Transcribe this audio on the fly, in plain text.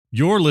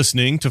You're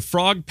listening to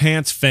Frog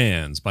Pants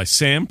Fans by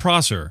Sam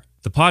Prosser,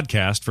 the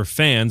podcast for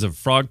fans of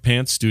Frog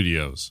Pants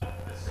Studios.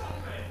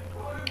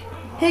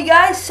 Hey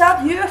guys,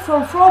 Sam here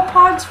from Frog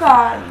Pants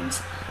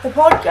Fans, the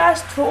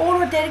podcast for all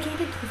who are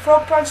dedicated to the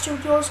Frog Pants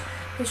Studios,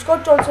 the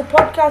Scott Johnson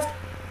podcast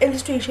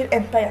illustration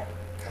empire.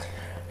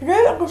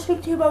 Today I'm going to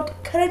speak to you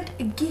about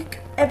Current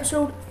Geek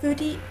episode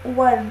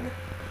 31.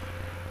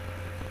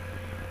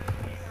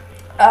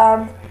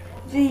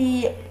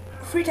 The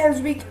 3 times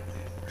a week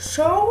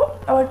show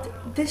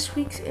about this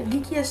week's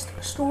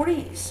geekiest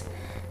stories.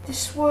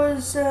 This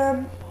was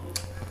a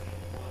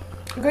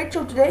great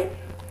show today,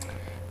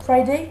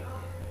 Friday.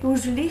 It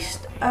was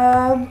released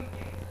along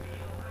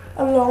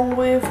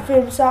with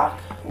Film Sack,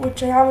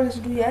 which I haven't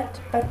listened to yet,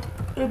 but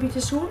it'll be too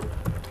soon.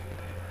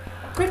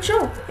 Great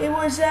show. It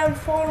was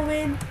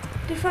following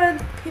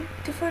different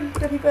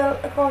people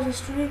across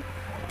history,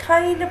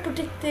 kind of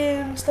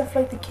predicting stuff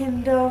like the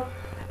Kindle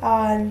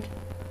and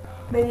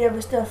many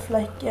other stuff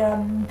like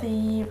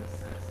the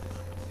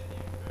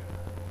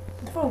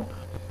phone.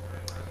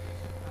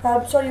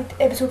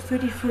 Episode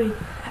 33. It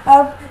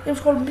was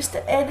called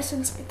Mr.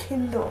 Edison's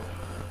Kindle.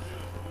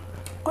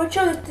 Good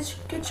show this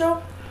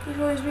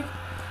week.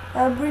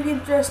 Really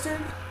interesting.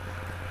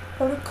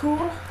 Very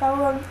cool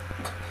how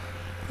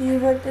the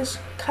inventors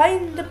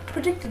kind of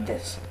predicted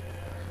this.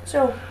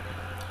 So,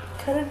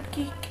 Current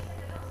Geek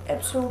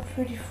episode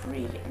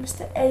 33,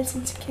 Mr.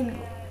 Edison's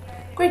Kindle.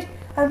 Great.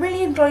 I'm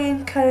really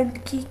enjoying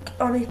Current Geek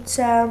on its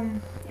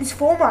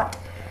format.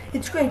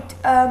 It's great.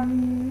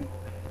 3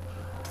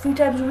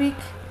 times a week,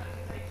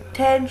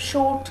 10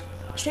 short,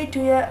 straight to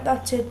you.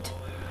 That's it.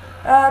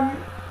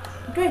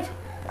 Great.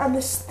 And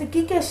the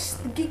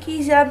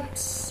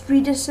geeky's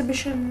reader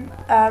submission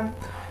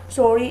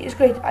story is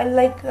great. I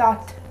like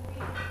that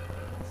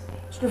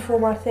sort of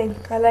format thing.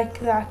 I like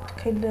that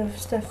kind of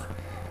stuff.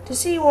 To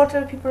see what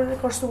other people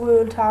across the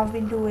world have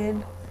been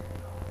doing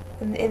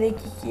in their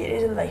geeky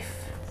areas of life.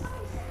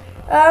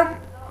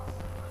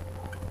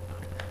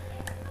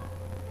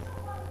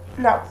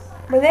 Now,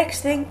 my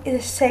next thing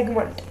is a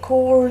segment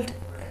called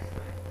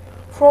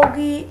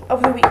Froggy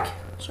of the Week.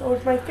 So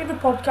it's my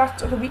favourite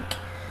podcast of the week,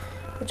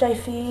 which I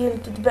feel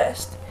did the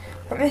best.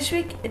 And this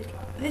week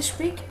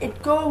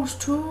it goes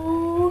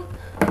to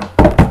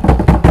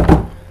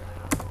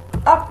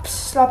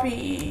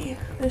Appslappy,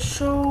 the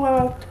show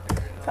about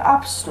for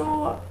App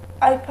Store,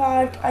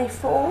 iPad,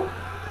 iPhone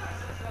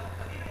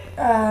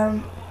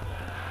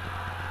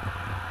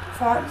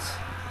fans,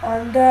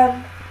 and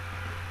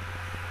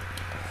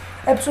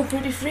episode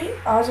 33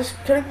 as a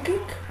Current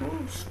Geek.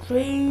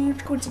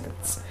 Strange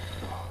coincidence.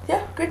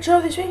 Yeah, great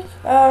show this week.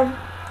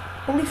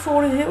 Only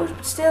 4 reviews,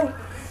 but still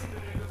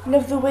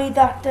love the way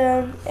that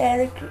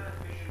Eric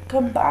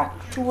come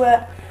back to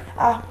an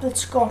app that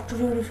Scott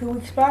reviewed a few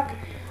weeks back.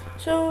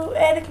 So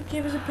Eric can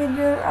give his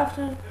opinion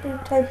after a bit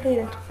of time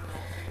playing it.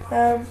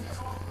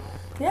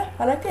 Yeah,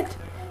 I liked it.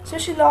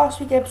 Especially last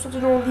week's episode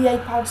and all the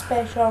iPad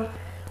special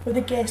with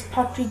the guest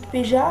Patrick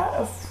Béjart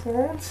of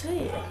France,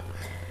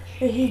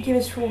 where he gave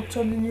his thoughts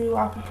on the new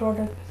Apple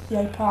product, the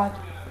iPad.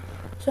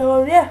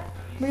 So yeah,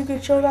 really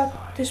good show that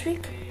this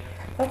week.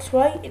 That's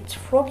why it's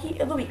Froggy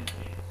of the Week.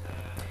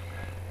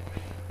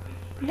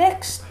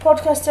 Next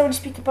podcast I want to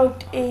speak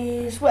about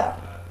is, the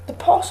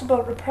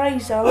possible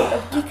reprisal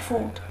of Geek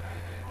Food.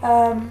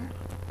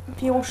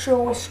 The old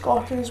show with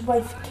Scott and his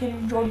wife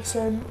Kim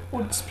Johnson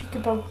would speak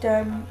about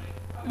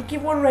would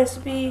give one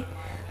recipe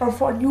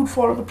and you'd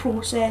follow the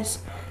process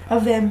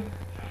of them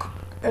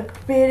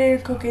preparing,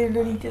 cooking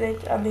and eating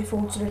it and their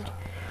thoughts on it.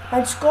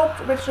 And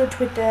Scott mentioned on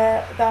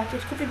Twitter that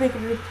it could be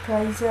making a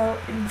reprisal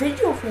in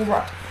video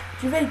format,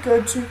 which is very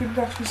good, so you can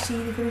actually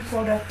see the finished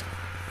product.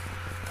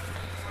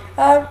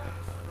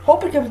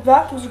 Hope it comes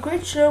back. It was a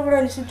great show when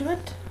I listened to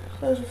it.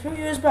 So it was a few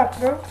years back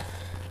now.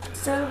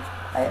 Still,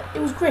 it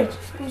was great.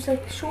 It was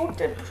like short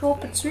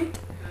but sweet,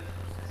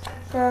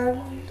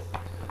 and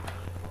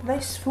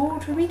nice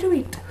food for me to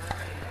eat.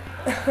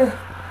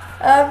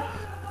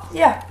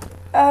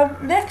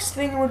 Next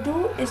thing we'll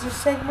do is a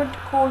segment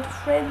called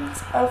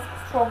Friends of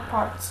Frog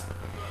Pants.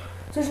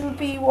 This will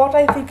be what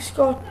I think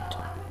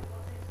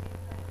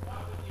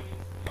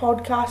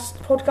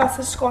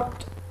podcasters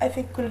Scott I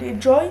think will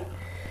enjoy,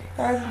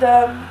 and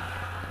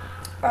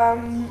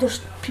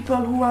there's people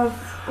who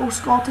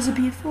Scott has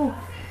appeared for.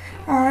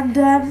 And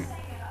the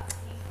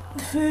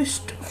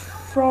first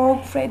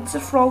Friends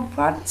of Frog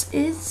Pants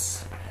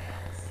is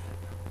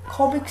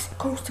Comics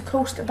Coast to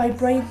Coast by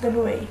Brian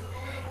Dunaway.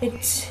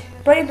 It's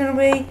Brian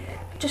Dunaway,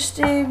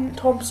 Justin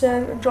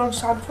Thompson and John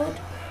Sanford,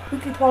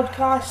 weekly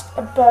podcast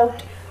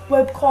about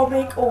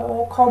webcomic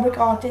or comic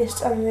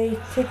artists, and they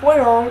take one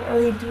on and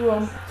they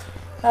interview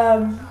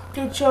them.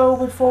 Good show,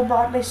 good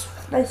format, nice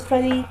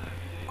funny.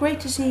 Great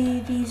to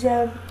see these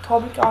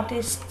comic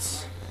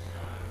artists'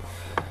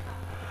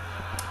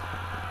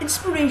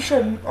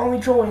 inspiration on the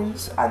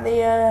drawings and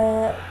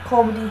the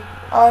comedy.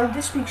 And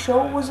this week's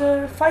show was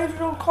a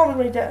 5-year-old comic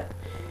writer.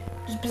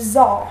 It was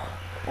bizarre.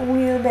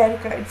 Only in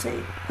America, I'd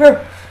say.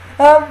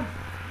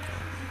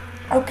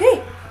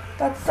 Okay,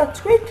 that's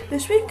great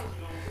this week.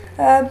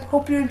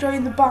 Hope you're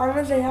enjoying the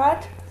banners I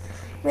had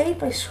made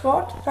by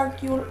Scott.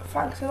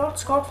 Thanks a lot,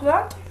 Scott, for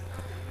that.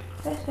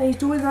 Yes, he's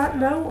doing that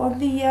now on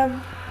the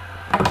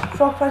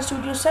Frog Pants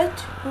Studio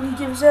site, and he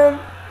gives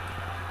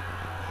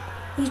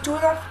he's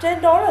doing that for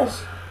 $10.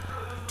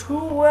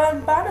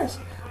 2 banners,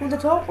 one at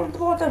the top, one at the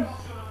bottom.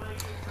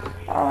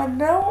 And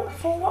now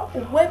for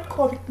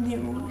webcomic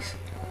news.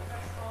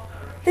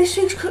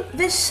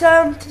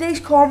 Today's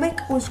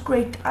comic was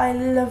great. I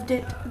loved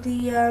it.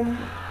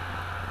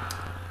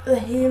 The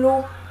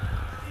Halo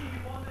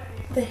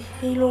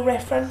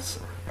reference,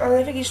 and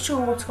I think it's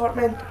true what Scott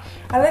meant.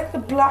 I like the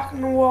black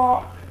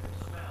noir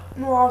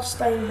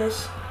style of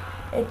this.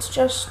 It's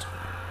just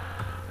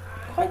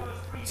quite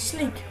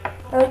sleek.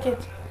 I like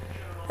it.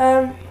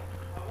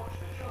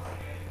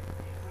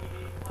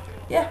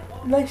 Yeah,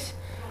 nice.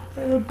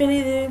 Little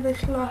Billy there,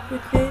 nice laugh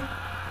with there.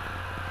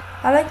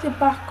 I like the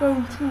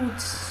background too.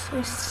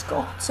 It's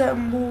got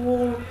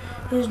more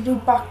his new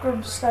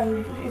background style.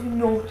 If you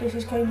notice,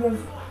 it's kind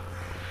of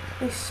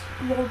this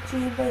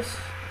dream, nice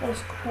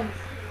cool.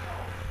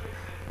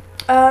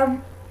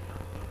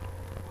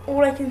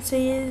 All I can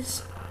say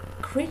is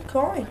great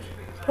comic.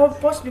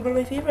 Possibly one of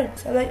my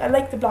favourites. I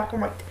like the black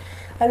and white.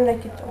 I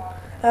like it though.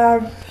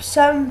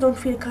 Some don't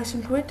feel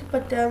accustomed to it,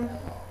 but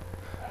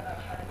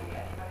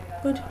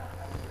good.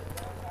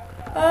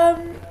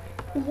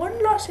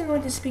 One last thing I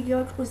wanted to speak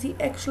about was the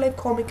Extra Life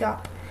comic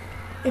app.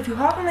 If you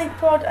have an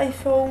iPod,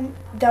 iPhone,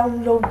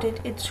 download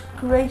it. It's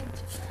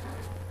great.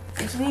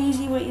 It's an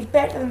easy way. It's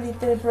better than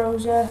the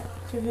browser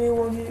to view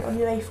on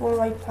your iPhone or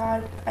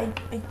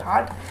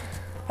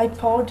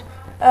iPod.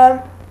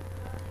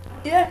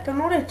 Yeah,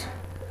 download it.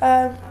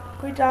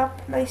 Great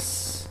app.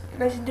 Nice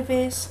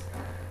interface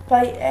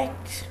by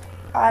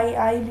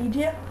XII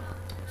Media.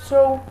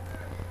 So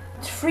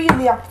it's free in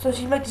the App Store,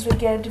 so you might as well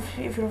get it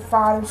if you're a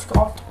fan of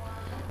Scott.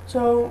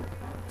 So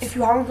if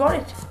you haven't got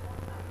it,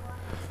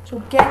 so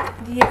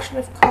get the Extra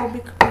Life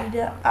Comic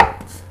Reader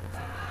app.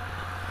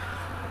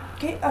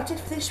 Okay, that's it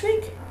for this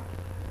week.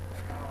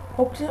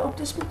 Hope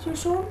to speak to you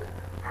soon.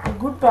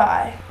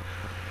 Goodbye.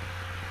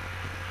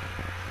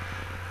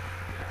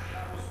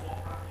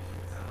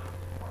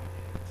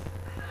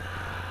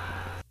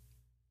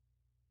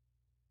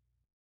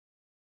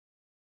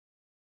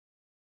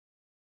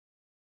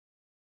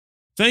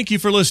 Thank you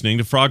for listening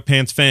to Frog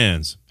Pants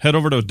Fans. Head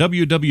over to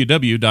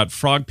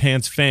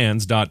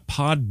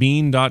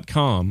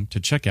www.frogpantsfans.podbean.com to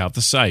check out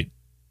the site.